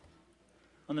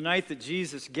On the night that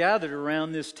Jesus gathered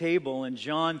around this table in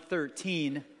John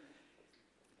 13,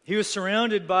 he was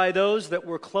surrounded by those that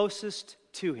were closest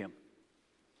to him.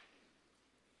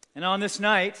 And on this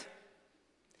night,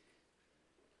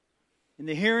 in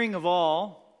the hearing of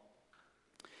all,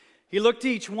 he looked to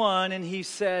each one and he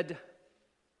said,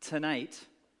 "Tonight,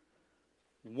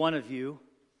 one of you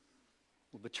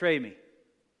will betray me."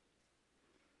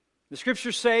 The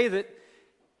scriptures say that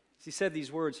as he said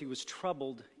these words, he was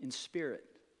troubled in spirit.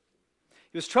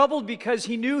 He was troubled because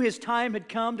he knew his time had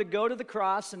come to go to the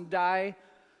cross and die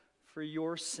for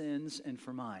your sins and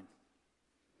for mine.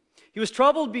 He was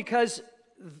troubled because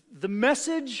the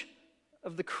message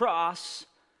of the cross,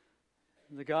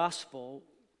 the gospel,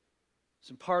 was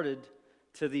imparted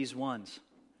to these ones.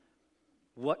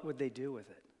 What would they do with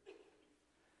it?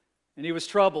 And he was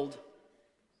troubled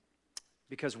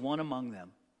because one among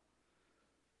them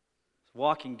was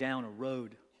walking down a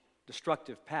road,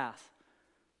 destructive path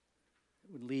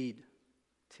that would lead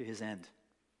to his end.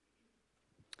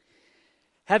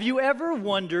 Have you ever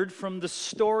wondered from the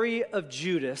story of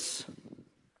Judas,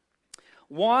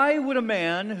 why would a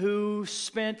man who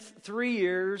spent 3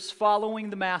 years following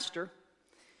the Master,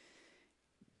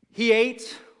 he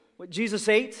ate what Jesus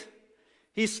ate,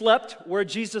 he slept where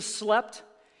Jesus slept,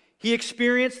 he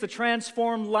experienced the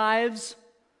transformed lives,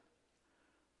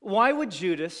 why would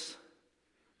Judas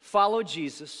follow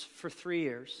Jesus for 3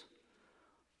 years,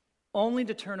 only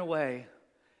to turn away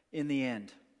in the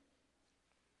end?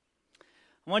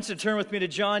 I want you to turn with me to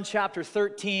John chapter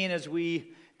 13 as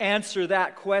we answer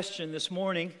that question this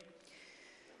morning.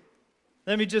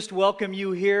 Let me just welcome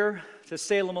you here to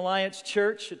Salem Alliance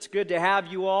Church. It's good to have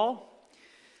you all.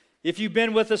 If you've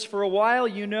been with us for a while,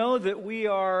 you know that we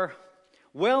are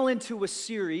well into a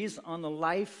series on the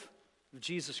life of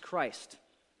Jesus Christ.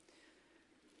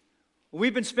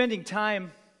 We've been spending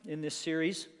time in this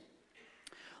series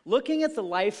looking at the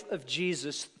life of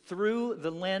Jesus through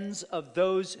the lens of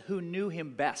those who knew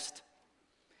him best.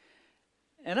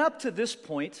 And up to this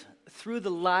point, through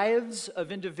the lives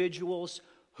of individuals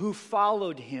who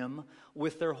followed him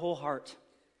with their whole heart.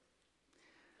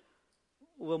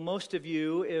 Well, most of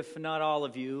you, if not all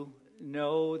of you,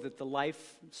 know that the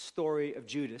life story of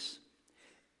Judas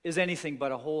is anything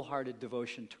but a wholehearted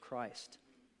devotion to Christ.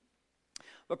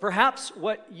 But perhaps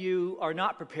what you are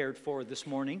not prepared for this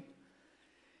morning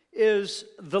is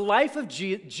the life of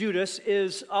Judas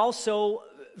is also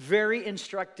very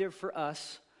instructive for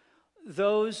us,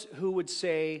 those who would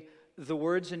say the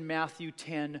words in Matthew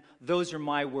 10, "Those are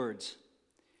my words.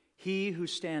 He who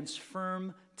stands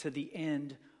firm to the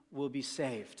end will be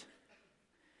saved."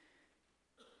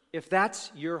 If that's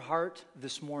your heart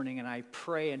this morning, and I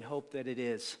pray and hope that it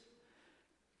is,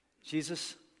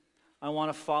 Jesus, I want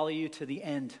to follow you to the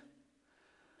end.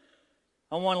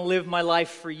 I want to live my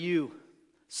life for you.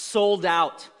 Sold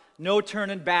out, no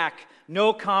turning back,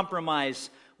 no compromise.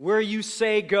 Where you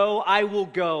say go, I will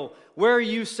go. Where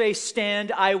you say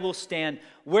stand, I will stand.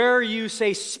 Where you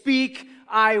say speak,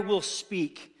 I will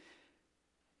speak.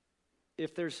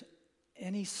 If there's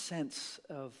any sense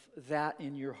of that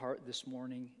in your heart this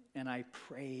morning, and I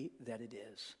pray that it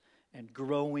is, and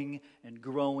growing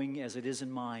as it is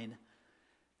in mine,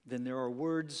 then there are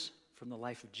words from the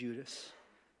life of Judas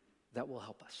that will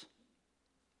help us.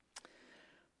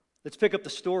 Let's pick up the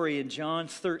story in John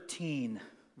 13,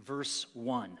 verse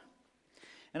 1.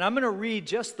 And I'm going to read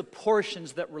just the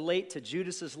portions that relate to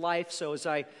Judas's life, so as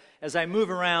I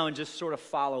move around, just sort of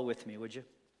follow with me, would you?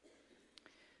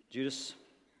 Judas'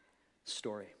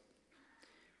 story.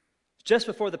 Just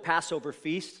before the Passover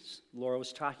feast, Laura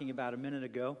was talking about a minute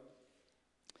ago,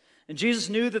 and Jesus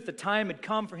knew that the time had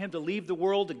come for him to leave the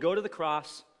world, to go to the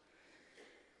cross,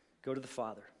 go to the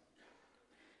Father.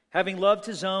 Having loved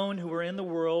his own who were in the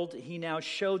world, he now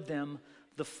showed them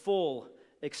the full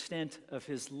extent of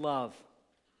his love.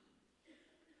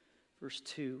 Verse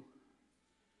 2.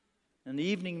 And the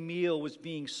evening meal was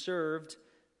being served,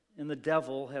 and the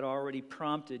devil had already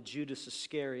prompted Judas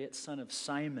Iscariot, son of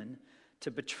Simon,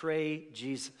 to betray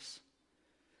Jesus.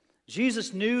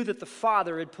 Jesus knew that the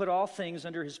Father had put all things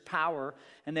under his power,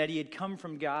 and that he had come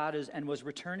from God and was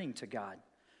returning to God.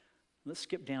 Let's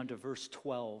skip down to verse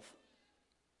 12.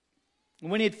 And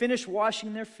when he had finished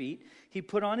washing their feet, he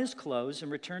put on his clothes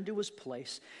and returned to his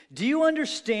place. "Do you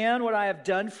understand what I have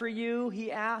done for you?"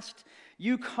 he asked.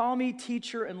 "You call me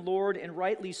teacher and Lord, and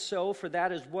rightly so, for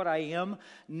that is what I am.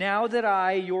 Now that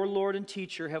I, your Lord and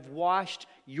teacher, have washed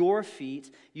your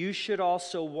feet, you should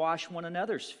also wash one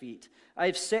another's feet. I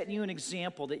have set you an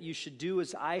example that you should do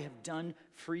as I have done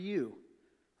for you.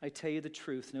 I tell you the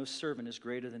truth, no servant is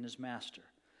greater than his master,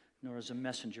 nor is a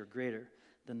messenger greater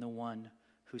than the one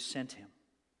who sent him."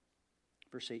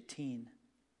 Verse 18,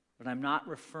 but I'm not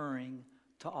referring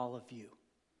to all of you.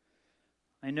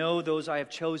 I know those I have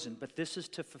chosen, but this is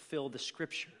to fulfill the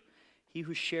scripture. He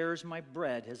who shares my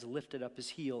bread has lifted up his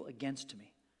heel against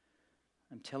me.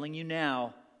 I'm telling you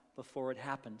now before it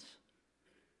happens,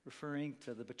 referring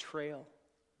to the betrayal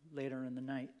later in the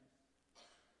night,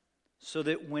 so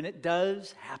that when it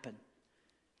does happen,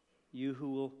 you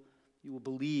will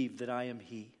believe that I am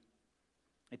he.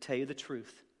 I tell you the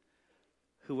truth.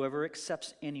 Whoever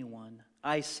accepts anyone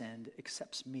I send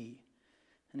accepts me,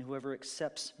 and whoever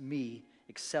accepts me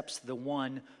accepts the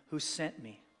one who sent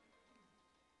me.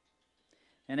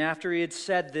 And after he had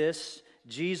said this,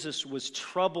 Jesus was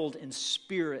troubled in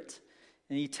spirit,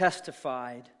 and he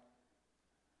testified,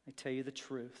 I tell you the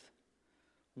truth,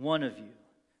 one of you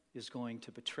is going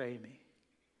to betray me.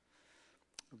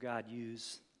 Oh God,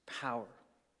 use power,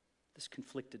 this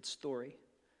conflicted story,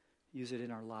 use it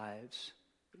in our lives,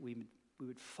 that we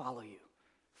would follow you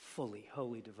fully,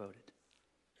 wholly devoted.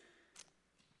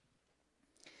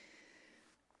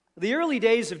 The early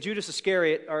days of Judas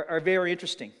Iscariot are very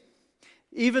interesting.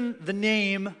 Even the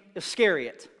name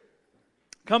Iscariot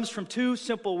comes from two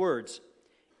simple words,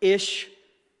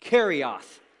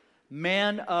 Ish-Karioth,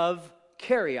 man of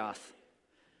Kerioth.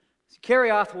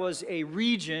 Kerioth was a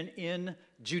region in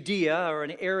Judea, or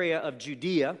an area of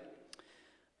Judea.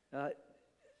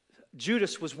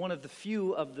 Judas was one of the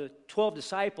few of the 12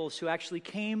 disciples who actually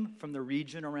came from the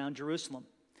region around Jerusalem.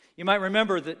 You might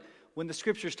remember that when the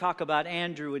scriptures talk about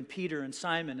Andrew and Peter and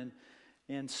Simon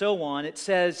and so on, it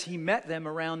says he met them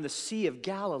around the Sea of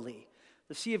Galilee.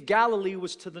 The Sea of Galilee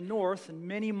was to the north, and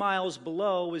many miles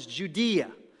below was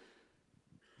Judea.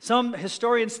 Some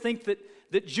historians think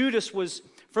that Judas was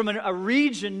from a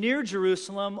region near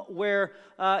Jerusalem where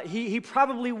he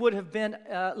probably would have been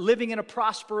living in a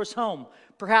prosperous home,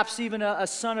 perhaps even a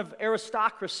son of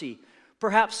aristocracy,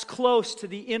 perhaps close to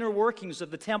the inner workings of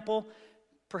the temple,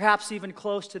 perhaps even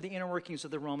close to the inner workings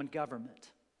of the Roman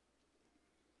government.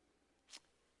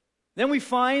 Then we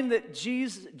find that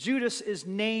Judas is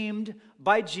named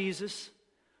by Jesus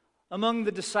among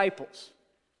the disciples.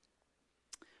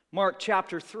 Mark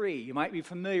chapter 3, you might be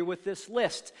familiar with this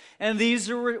list. And these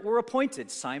were appointed: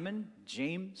 Simon,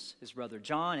 James, his brother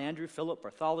John, Andrew, Philip,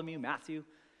 Bartholomew, Matthew,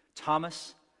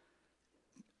 Thomas,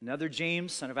 another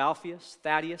James, son of Alphaeus,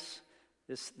 Thaddeus.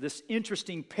 This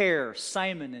interesting pair,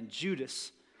 Simon and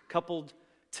Judas, coupled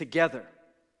together.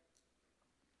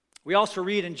 We also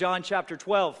read in John chapter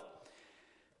 12,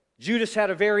 Judas had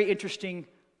a very interesting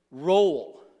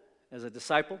role as a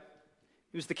disciple.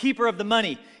 He was the keeper of the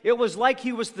money. It was like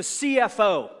he was the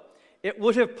CFO. It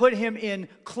would have put him in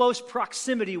close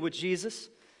proximity with Jesus.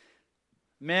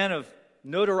 Man of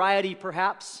notoriety,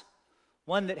 perhaps.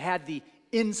 One that had the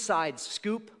inside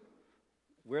scoop,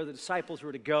 where the disciples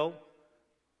were to go,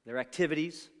 their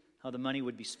activities, how the money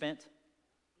would be spent.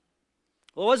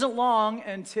 Well, it wasn't long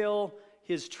until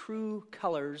his true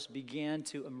colors began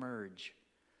to emerge.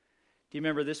 Do you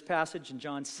remember this passage in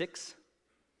John 6?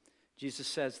 Jesus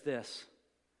says this: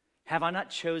 have I not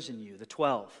chosen you, the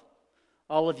 12,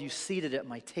 all of you seated at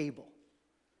my table?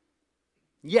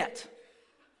 Yet,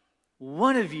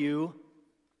 one of you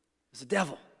is a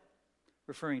devil,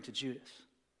 referring to Judas.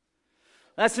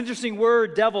 That's an interesting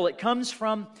word, devil. It comes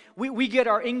from, we get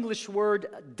our English word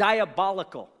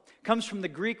diabolical. It comes from the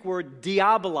Greek word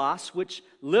diabolos, which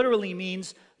literally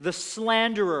means the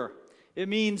slanderer. It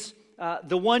means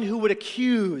the one who would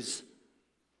accuse.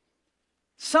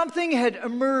 Something had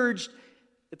emerged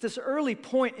at this early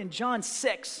point in John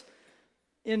 6,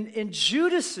 in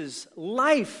Judas's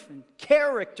life and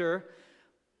character,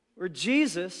 where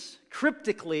Jesus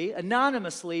cryptically,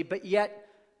 anonymously, but yet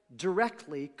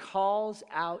directly calls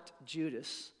out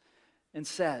Judas and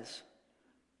says,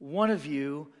 one of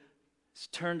you has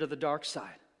turned to the dark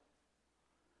side.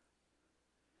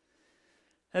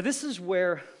 Now this is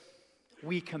where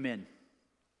we come in.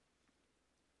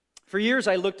 For years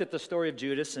I looked at the story of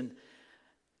Judas, and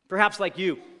perhaps like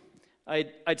you,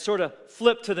 I'd sort of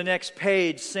flip to the next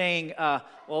page saying,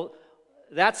 well,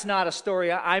 that's not a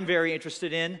story I'm very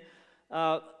interested in.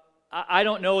 I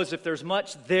don't know as if there's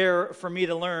much there for me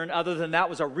to learn other than that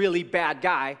was a really bad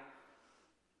guy.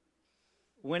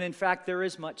 When in fact there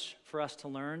is much for us to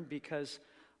learn, because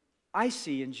I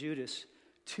see in Judas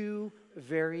two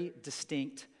very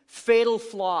distinct, fatal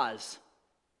flaws.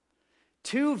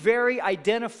 Two very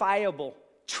identifiable,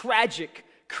 tragic,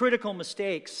 critical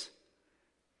mistakes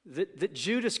that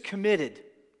Judas committed.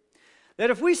 That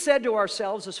if we said to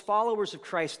ourselves as followers of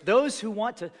Christ, those who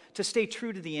want to stay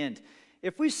true to the end,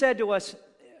 if we said to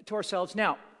ourselves,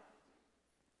 now,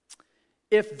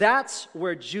 if that's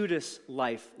where Judas'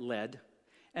 life led,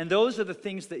 and those are the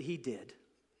things that he did,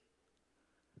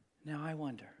 Now I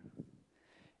wonder,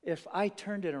 if I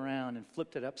turned it around and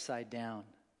flipped it upside down,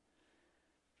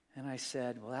 and I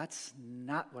said, well, that's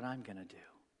not what I'm going to do.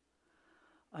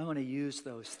 I want to use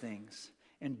those things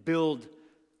and build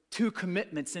 2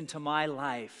 commitments into my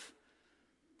life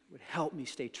that would help me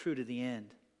stay true to the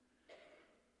end.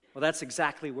 Well, that's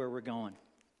exactly where we're going.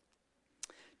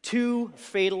 2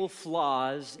 fatal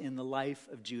flaws in the life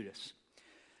of Judas.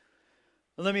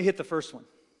 Well, let me hit the first one.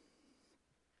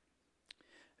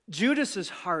 Judas's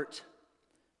heart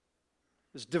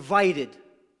is divided.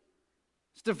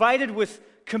 It's divided with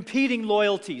competing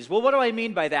loyalties. Well, what do I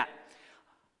mean by that?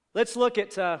 Let's look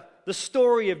at the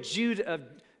story of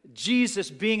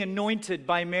Jesus being anointed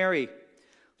by Mary.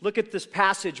 Look at this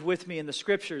passage with me in the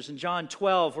scriptures in John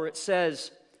 12 where it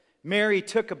says, Mary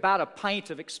took about a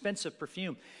pint of expensive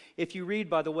perfume. If you read,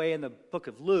 by the way, in the book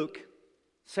of Luke, it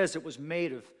says it was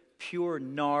made of pure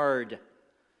nard.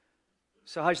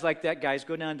 So how'd you like that, guys?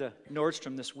 Go down to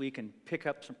Nordstrom this week and pick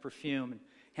up some perfume and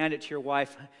hand it to your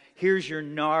wife. Here's your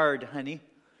nard, honey.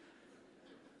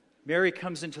 Mary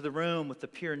comes into the room with the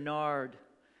pure nard.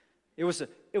 It was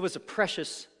a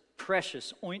precious,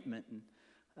 precious ointment and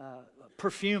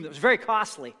perfume that was very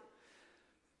costly.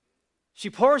 She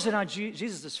pours it on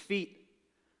Jesus' feet.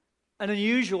 An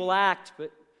unusual act,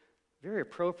 but very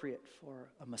appropriate for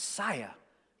a Messiah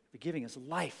for giving his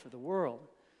life for the world.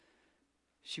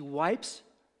 She wipes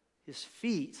his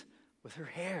feet with her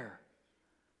hair.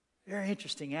 Very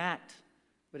interesting act,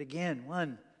 but again,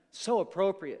 one so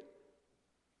appropriate.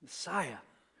 Messiah.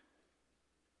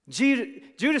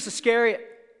 Judas Iscariot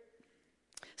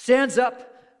stands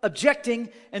up, objecting,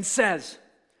 and says,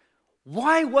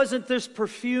 why wasn't this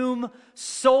perfume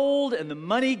sold and the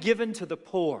money given to the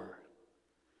poor?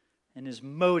 And his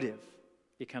motive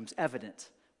becomes evident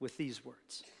with these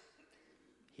words.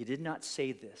 He did not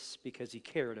say this because he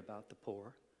cared about the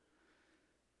poor.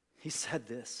 He said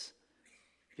this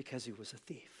because he was a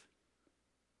thief.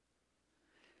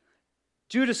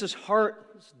 Judas's heart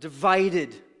was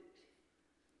divided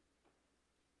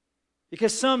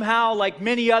because somehow, like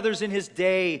many others in his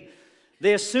day,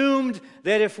 they assumed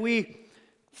that if we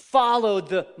followed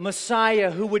the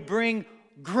Messiah who would bring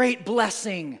great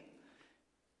blessing,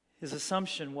 his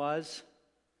assumption was,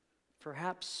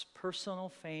 perhaps personal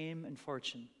fame and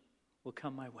fortune will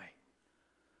come my way.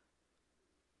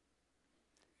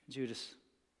 Judas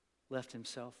left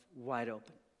himself wide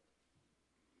open.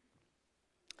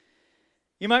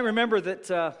 You might remember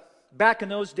that back in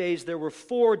those days there were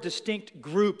 4 distinct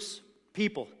groups,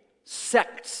 people,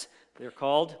 sects, they're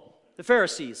called. The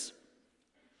Pharisees,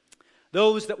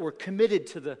 those that were committed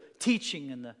to the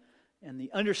teaching and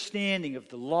the understanding of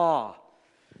the law.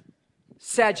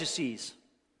 Sadducees,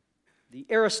 the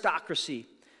aristocracy,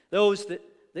 those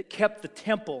that kept the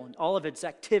temple and all of its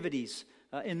activities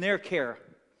in their care.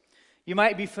 You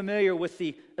might be familiar with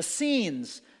the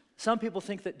Essenes. Some people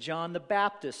think that John the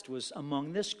Baptist was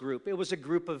among this group. It was a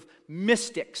group of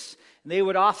mystics. And they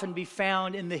would often be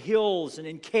found in the hills and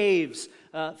in caves,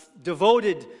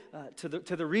 devoted to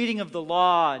the reading of the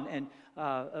law and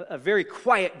a very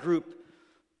quiet group.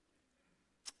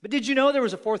 But did you know there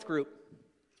was a 4th group?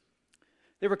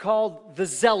 They were called the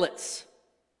Zealots.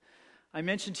 I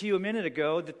mentioned to you a minute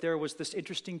ago that there was this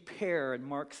interesting pair in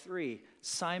Mark 3,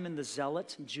 Simon the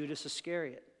Zealot and Judas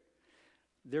Iscariot.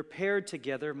 They're paired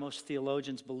together, most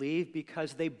theologians believe,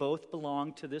 because they both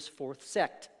belong to this 4th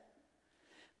sect.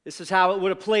 This is how it would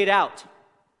have played out.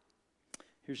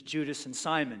 Here's Judas and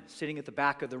Simon sitting at the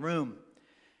back of the room.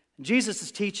 And Jesus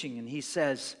is teaching, and he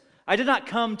says, I did not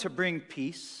come to bring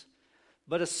peace,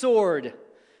 but a sword.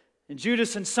 And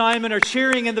Judas and Simon are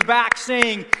cheering in the back,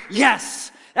 saying,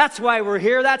 yes, that's why we're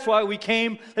here, that's why we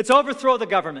came. Let's overthrow the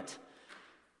government.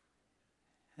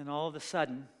 And all of a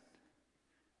sudden,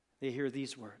 they hear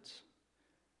these words.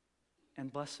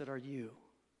 And blessed are you,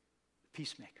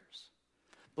 peacemakers.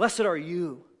 Blessed are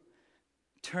you,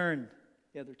 turn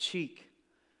the other cheek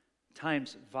in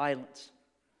times of violence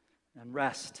and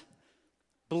unrest.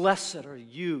 Blessed are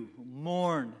you who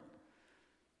mourn.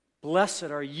 Blessed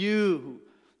are you who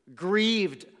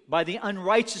grieved by the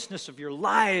unrighteousness of your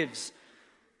lives.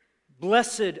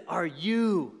 Blessed are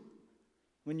you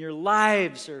when your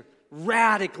lives are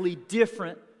radically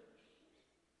different.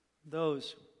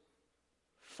 Those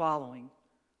following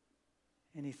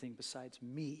anything besides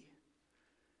me.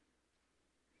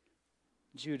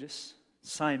 Judas,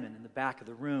 Simon in the back of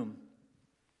the room.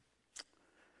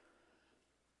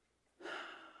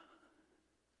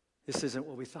 This isn't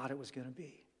what we thought it was going to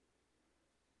be.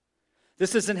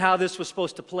 This isn't how this was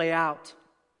supposed to play out.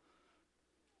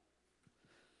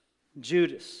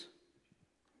 Judas,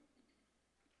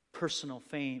 personal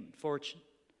fame, fortune.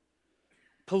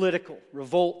 political,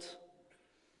 revolt,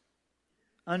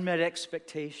 unmet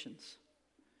expectations.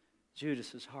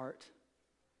 Judas's heart,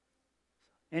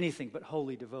 anything but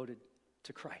wholly devoted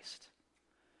to Christ.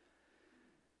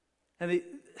 And the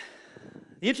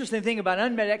interesting thing about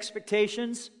unmet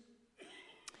expectations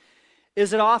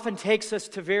is it often takes us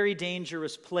to very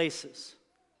dangerous places.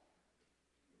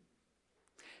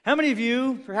 How many of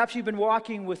you, perhaps you've been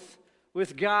walking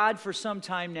with God for some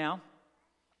time now,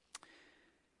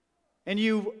 and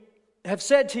you have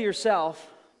said to yourself,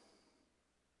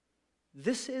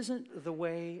 this isn't the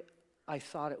way I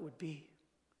thought it would be.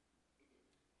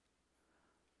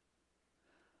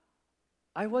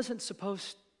 I wasn't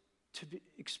supposed to be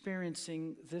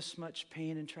experiencing this much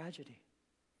pain and tragedy.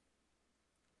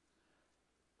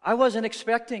 I wasn't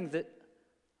expecting that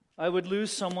I would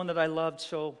lose someone that I loved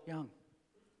so young.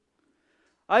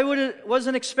 I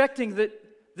wasn't expecting that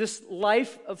this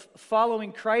life of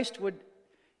following Christ would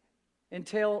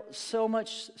entail so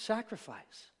much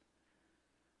sacrifice.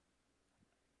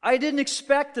 I didn't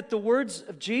expect that the words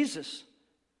of Jesus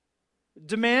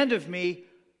demand of me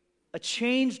a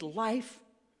changed life.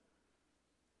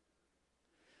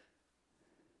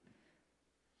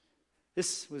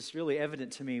 This was really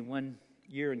evident to me one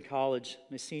year in college,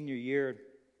 my senior year.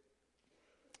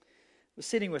 I was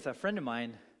sitting with a friend of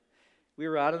mine. We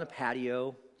were out on the patio.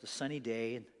 It was a sunny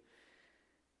day, and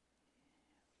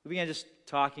we began just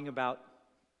talking about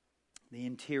the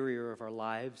interior of our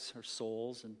lives, our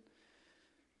souls, and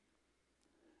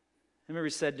I remember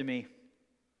he said to me,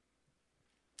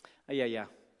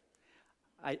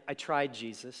 I tried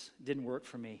Jesus. It didn't work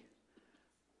for me.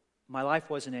 My life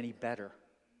wasn't any better.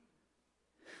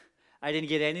 I didn't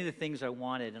get any of the things I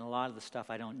wanted, and a lot of the stuff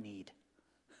I don't need.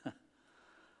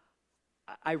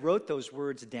 I wrote those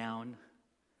words down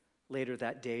later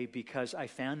that day because I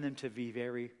found them to be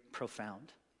very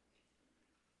profound.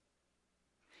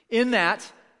 In that,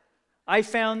 I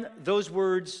found those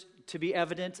words to be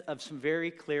evident of some very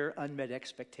clear unmet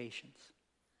expectations.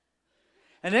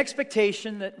 An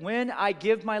expectation that when I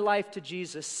give my life to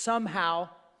Jesus, somehow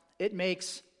it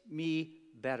makes me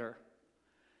better.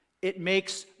 It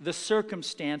makes the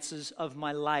circumstances of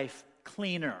my life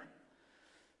cleaner.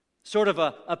 Sort of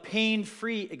a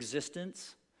pain-free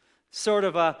existence. Sort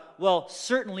of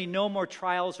certainly no more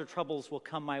trials or troubles will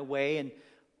come my way, and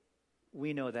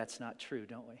we know that's not true,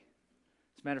 don't we?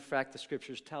 As a matter of fact, the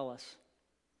Scriptures tell us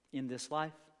in this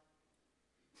life,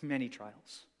 many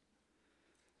trials.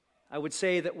 I would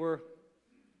say that we're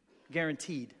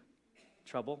guaranteed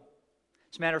trouble.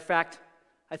 As a matter of fact,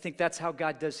 I think that's how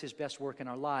God does His best work in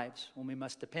our lives, when we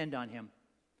must depend on Him.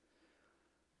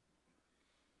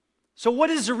 So what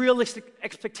is the realistic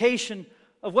expectation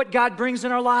of what God brings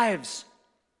in our lives?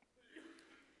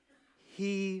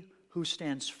 He who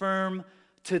stands firm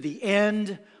to the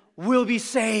end will be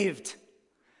saved.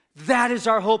 That is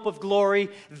our hope of glory.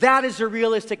 That is a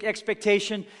realistic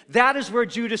expectation. That is where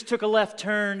Judas took a left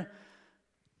turn.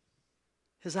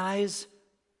 His eyes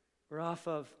were off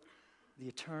of the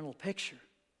eternal picture.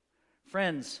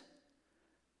 Friends,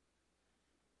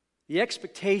 the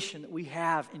expectation that we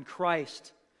have in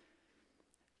Christ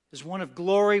is one of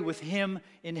glory with Him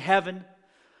in heaven.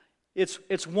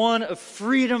 It's one of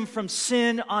freedom from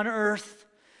sin on earth.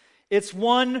 It's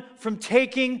one from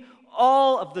taking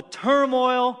all of the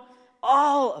turmoil,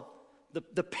 all of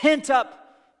the pent-up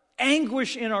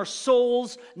anguish in our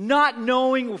souls, not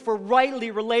knowing if we're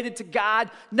rightly related to God,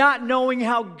 not knowing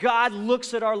how God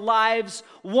looks at our lives,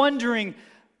 wondering,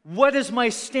 what is my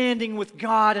standing with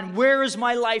God and where is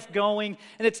my life going?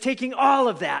 And it's taking all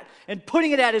of that and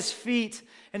putting it at His feet,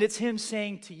 and it's Him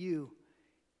saying to you,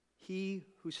 he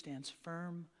who stands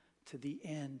firm to the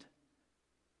end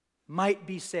might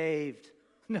be saved.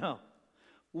 No.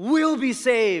 Will be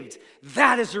saved.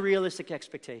 That is a realistic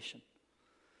expectation.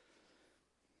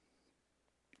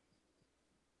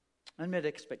 Unmet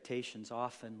expectations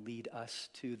often lead us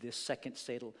to this second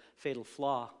fatal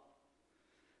flaw.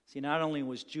 See, not only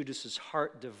was Judas's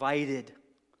heart divided,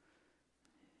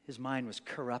 his mind was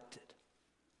corrupted.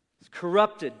 He was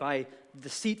corrupted by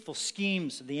deceitful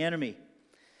schemes of the enemy.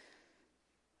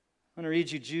 I'm going to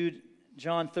read you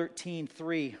John 13,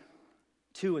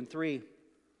 2 and 3.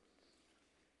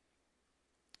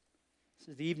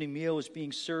 So the evening meal was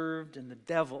being served, and the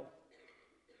devil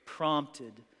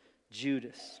prompted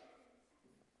Judas.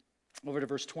 Over to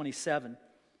verse 27.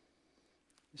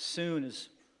 As soon as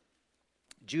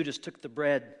Judas took the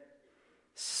bread,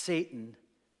 Satan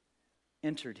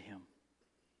entered him.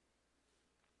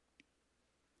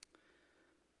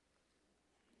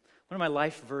 One of my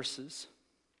life verses,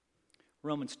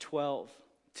 Romans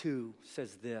 12:2,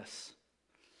 says this.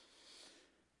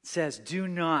 It says, "Do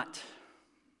not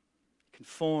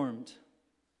conformed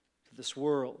to this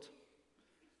world,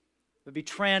 but be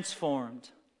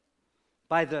transformed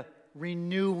by the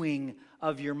renewing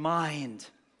of your mind.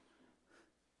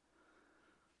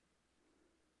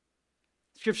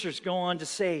 Scriptures go on to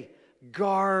say,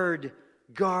 guard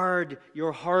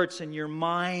your hearts and your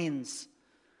minds.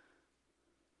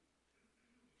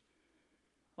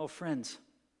 Oh, friends,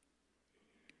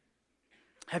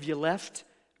 have you left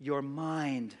your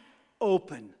mind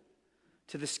open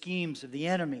to the schemes of the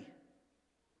enemy?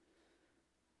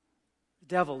 The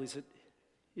devil is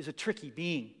a tricky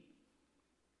being.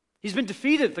 He's been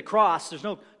defeated at the cross, there's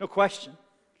no question.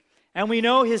 And we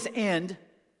know his end,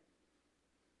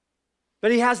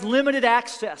 but he has limited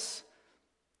access.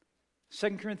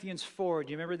 2 Corinthians 4,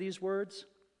 do you remember these words?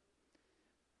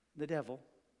 The devil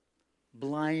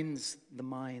blinds the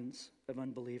minds of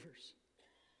unbelievers.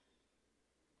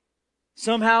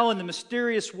 Somehow in the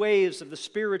mysterious waves of the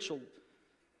spiritual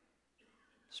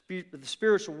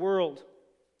world,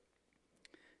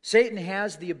 Satan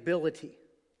has the ability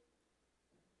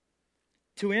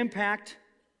to impact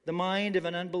the mind of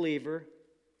an unbeliever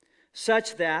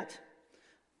such that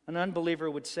an unbeliever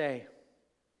would say,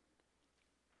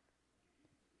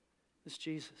 "This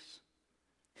Jesus,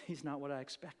 he's not what I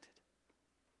expected.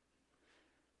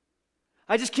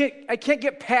 I can't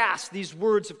get past these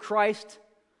words of Christ.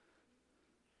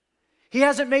 He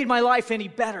hasn't made my life any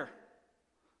better.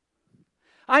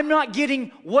 I'm not getting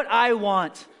what I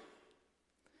want."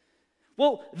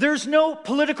 Well, there's no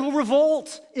political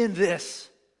revolt in this.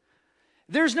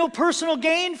 There's no personal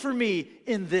gain for me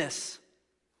in this.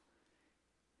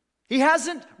 He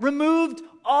hasn't removed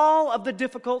all of the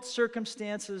difficult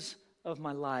circumstances of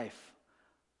my life.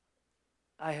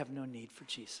 I have no need for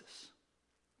Jesus.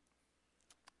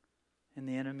 And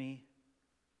the enemy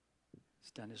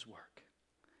has done his work.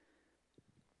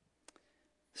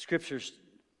 The Scriptures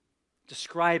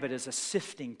describe it as a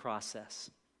sifting process.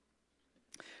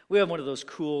 We have one of those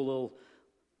cool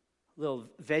little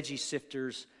veggie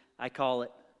sifters, I call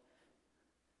it,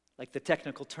 like the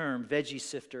technical term, veggie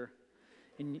sifter.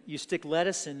 And you stick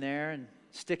lettuce in there and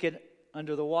stick it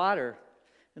under the water,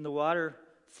 and the water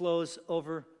flows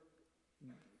over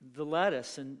the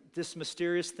lettuce, and this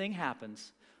mysterious thing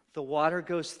happens. The water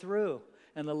goes through,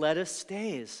 and the lettuce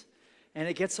stays, and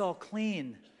it gets all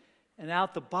clean, and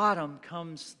out the bottom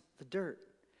comes the dirt.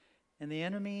 And the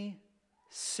enemy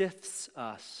sifts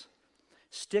us,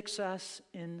 sticks us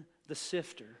in the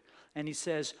sifter, and he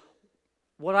says,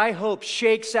 what I hope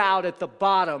shakes out at the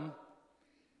bottom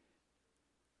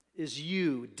is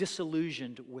you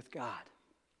disillusioned with God.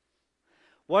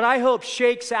 What I hope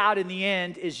shakes out in the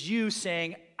end is you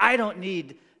saying, I don't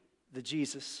need the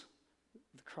Jesus,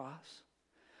 the cross.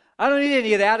 I don't need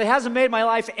any of that. It hasn't made my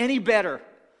life any better.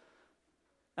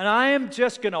 And I am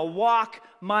just going to walk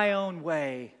my own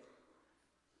way.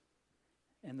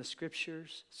 And the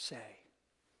Scriptures say,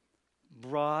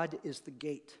 broad is the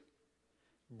gate.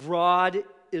 Broad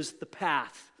is the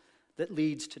path that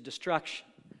leads to destruction.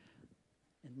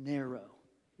 And narrow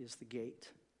is the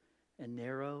gate. And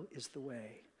narrow is the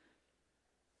way.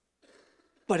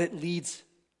 But it leads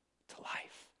to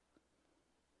life.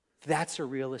 That's a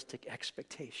realistic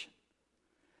expectation.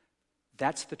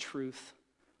 That's the truth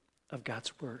of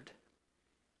God's Word.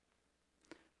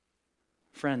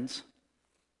 Friends,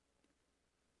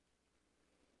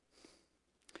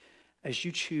 as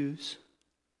you choose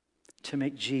to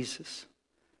make Jesus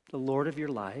the Lord of your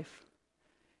life,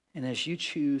 and as you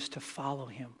choose to follow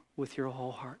Him with your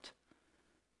whole heart,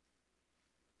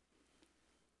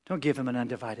 don't give Him an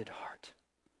undivided heart.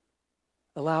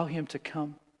 Allow Him to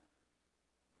come,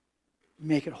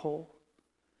 make it whole.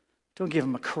 Don't give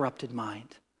Him a corrupted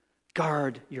mind.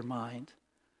 Guard your mind.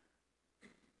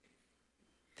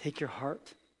 Take your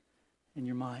heart and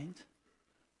your mind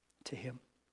to Him.